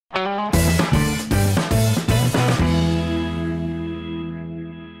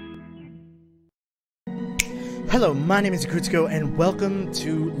Hello, my name is Rekutsko, and welcome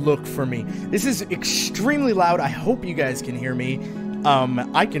to Look For Me. This is extremely loud. I hope you guys can hear me.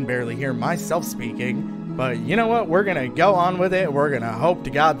 I can barely hear myself speaking, but you know what? We're gonna go on with it. We're gonna hope to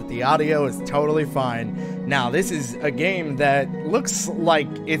God that the audio is totally fine. Now, this is a game that looks like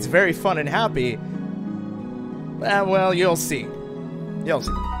it's very fun and happy. Well, you'll see. You'll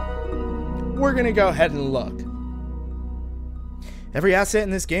see. We're gonna go ahead and look. Every asset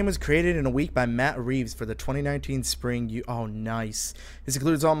in this game was created in a week by Matt Reeves for the 2019 spring. Oh, nice. This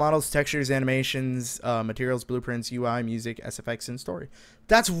includes all models, textures, animations, materials, blueprints, UI, music, SFX, and story.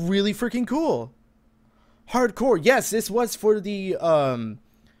 That's really freaking cool. Hardcore. Yes, this was for the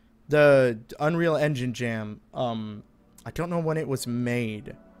Unreal Engine Jam. I don't know when it was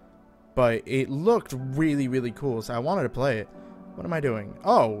made, but it looked really, really cool, so I wanted to play it. What am I doing?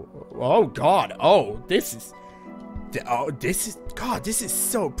 Oh God. Oh, this is God, this is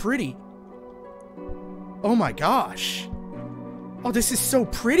so pretty. Oh my gosh. Oh, this is so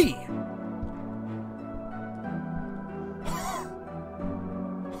pretty.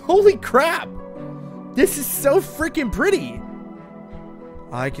 Holy crap. This is so freaking pretty.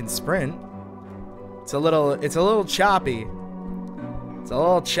 I can sprint. It's a little choppy. It's a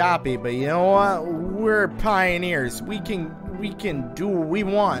little choppy, but you know what? We're pioneers. We can do what we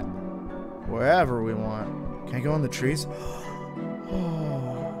want. Wherever we want. Can I go in the trees?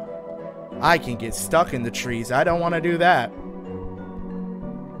 Oh, I can get stuck in the trees. I don't want to do that.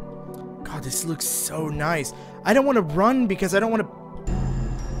 God, this looks so nice. I don't want to run because I don't want to...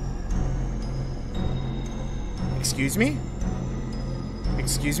 Excuse me?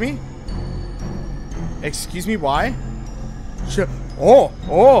 Excuse me? Excuse me, why? Oh,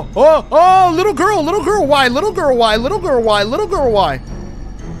 little girl, why? Little girl, why? Little girl, why? Little girl, why?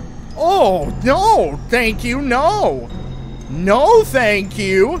 Oh, no, thank you, no. No, thank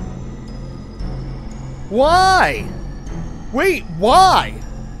you. Why? Wait, why?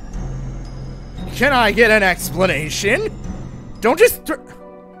 Can I get an explanation? Don't just...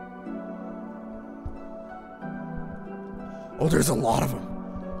 Oh, there's a lot of them.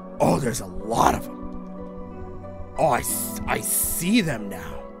 Oh, there's a lot of them. Oh, I see them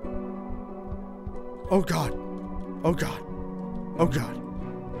now. Oh, God. Oh, God. Oh, God.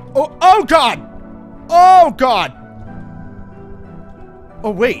 Oh God! Oh God! Oh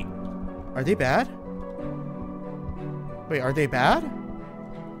wait, are they bad? Wait, are they bad?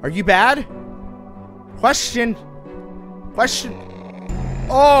 Are you bad? Question.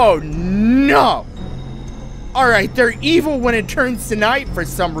 Oh no! Alright, they're evil when it turns to night for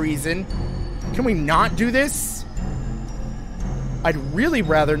some reason. Can we not do this? I'd really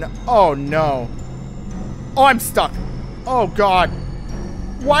rather not. Oh no. Oh, I'm stuck. Oh God.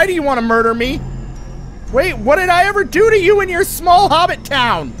 Why do you want to murder me? Wait, what did I ever do to you in your small hobbit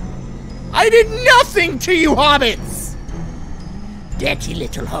town? I did nothing to you, hobbits! Dirty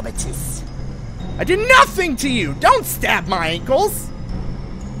little hobbitses. I did nothing to you! Don't stab my ankles!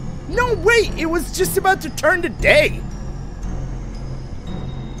 No, wait, it was just about to turn to day.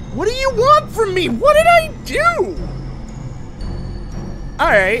 What do you want from me? What did I do?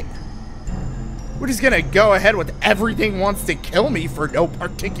 Alright. We're just gonna go ahead with everything wants to kill me for no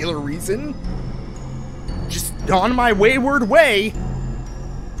particular reason. Just on my wayward way.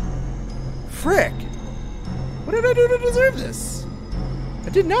 Frick. What did I do to deserve this? I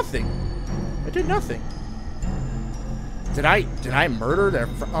did nothing. I did nothing. Did I murder their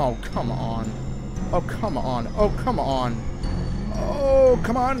oh, come on. Oh, come on. Oh, come on. Oh,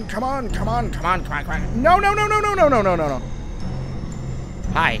 come on. No.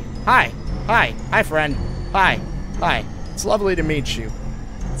 Hi, friend. Hi. It's lovely to meet you.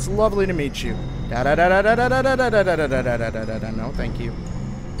 It's lovely to meet you. No, thank you.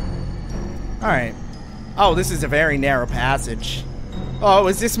 Alright. Oh, this is a very narrow passage. Oh,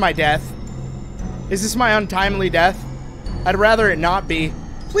 is this my death? Is this my untimely death? I'd rather it not be.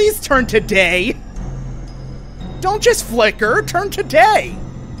 Please turn to day. Don't just flicker. Turn to day.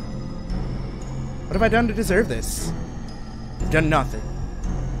 What have I done to deserve this? I've done nothing.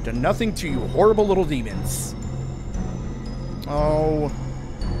 Done nothing to you horrible little demons. Oh,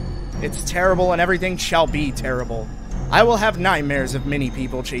 it's terrible and everything shall be terrible. I will have nightmares of many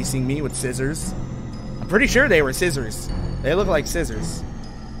people chasing me with scissors. I'm pretty sure they were scissors. They look like scissors.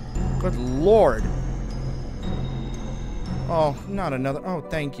 Good Lord. Oh, not another. Oh,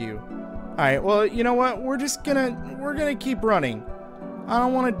 thank you. Alright, well, you know what? We're gonna keep running. I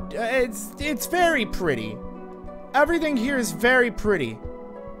don't want to. It's very pretty. Everything here is very pretty.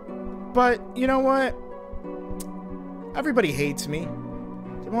 But, you know what? Everybody hates me.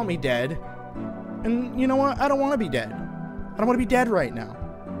 They want me dead. And you know what? I don't want to be dead. I don't want to be dead right now.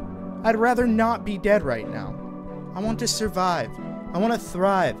 I'd rather not be dead right now. I want to survive. I want to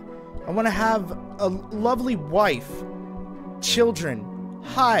thrive. I want to have a lovely wife. Children.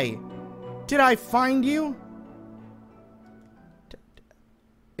 Hi. Did I find you?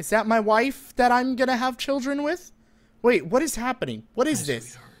 Is that my wife that I'm gonna have children with? Wait, what is happening? What is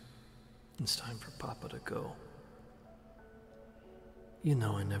this? Sweetheart. It's time for Papa to go. You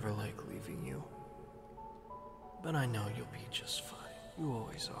know I never like leaving you. But I know you'll be just fine. You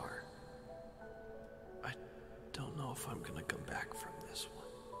always are. I don't know if I'm gonna come back from this one.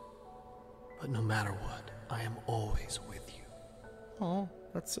 But no matter what, I am always with you. Oh,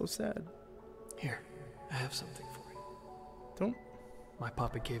 that's so sad. Here, I have something for you. Don't. My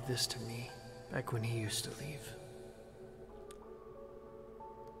papa gave this to me back when he used to leave.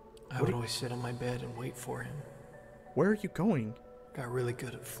 I would always sit on my bed and wait for him. Where are you going? Got really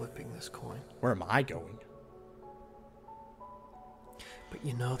good at flipping this coin. Where am I going? But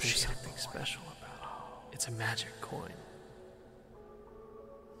you know there's something special about it. It's a magic coin.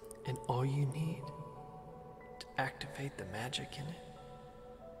 And all you need to activate the magic in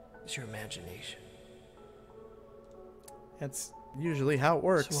it is your imagination. That's usually how it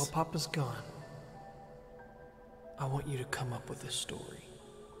works. So while Papa's gone, I want you to come up with a story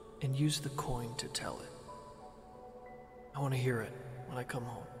and use the coin to tell it. I want to hear it when I come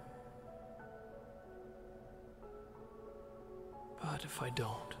home. But if I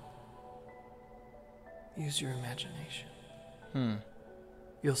don't, use your imagination.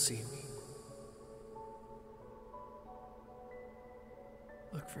 You'll see me.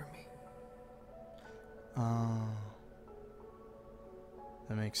 Look for me.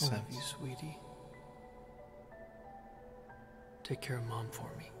 That makes I sense. love you, sweetie. Take care of Mom for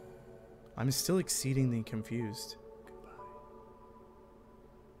me. I'm still exceedingly confused.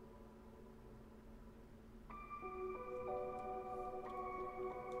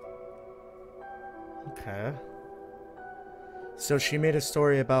 Okay. So she made a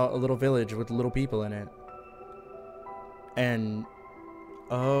story about a little village with little people in it. And,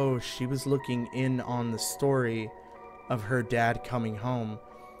 oh, she was looking in on the story of her dad coming home.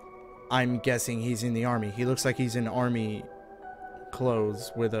 I'm guessing he's in the army. He looks like he's in army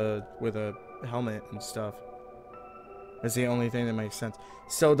clothes with a helmet and stuff. That's the only thing that makes sense.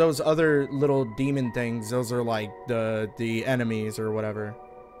 So those other little demon things, those are like the enemies or whatever.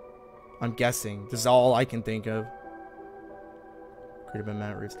 I'm guessing. This is all I can think of. Created by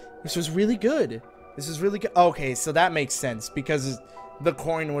Matt Reeves. This was really good. This is really good. Okay, so that makes sense because the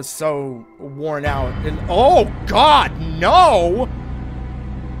coin was so worn out. And oh God, no!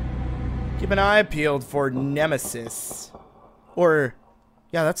 Keep an eye peeled for Nemesis. Or,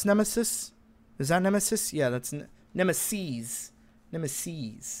 yeah, that's Nemesis. Is that Nemesis? Yeah, that's Nemesis.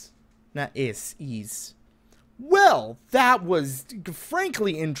 Nemesis. Not is. Well, that was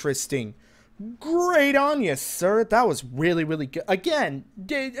frankly interesting. Great on you, sir. That was really, really good. Again,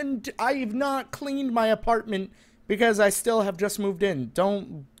 I have not cleaned my apartment because I still have just moved in.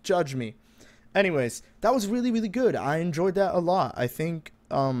 Don't judge me. Anyways, that was really, really good. I enjoyed that a lot. I think,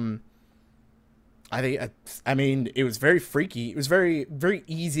 I mean, it was very freaky. It was very, very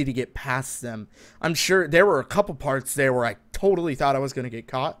easy to get past them. I'm sure there were a couple parts there where I totally thought I was going to get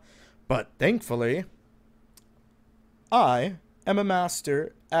caught. But thankfully, I am a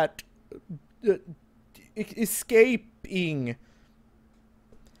master at escaping.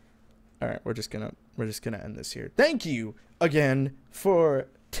 All right, we're just gonna end this here. Thank you again for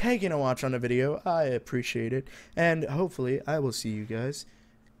taking a watch on the video. I appreciate it, and hopefully I will see you guys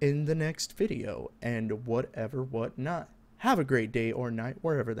in the next video and whatnot. Have a great day or night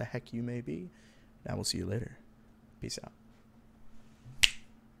wherever the heck you may be. And I will see you later. Peace out.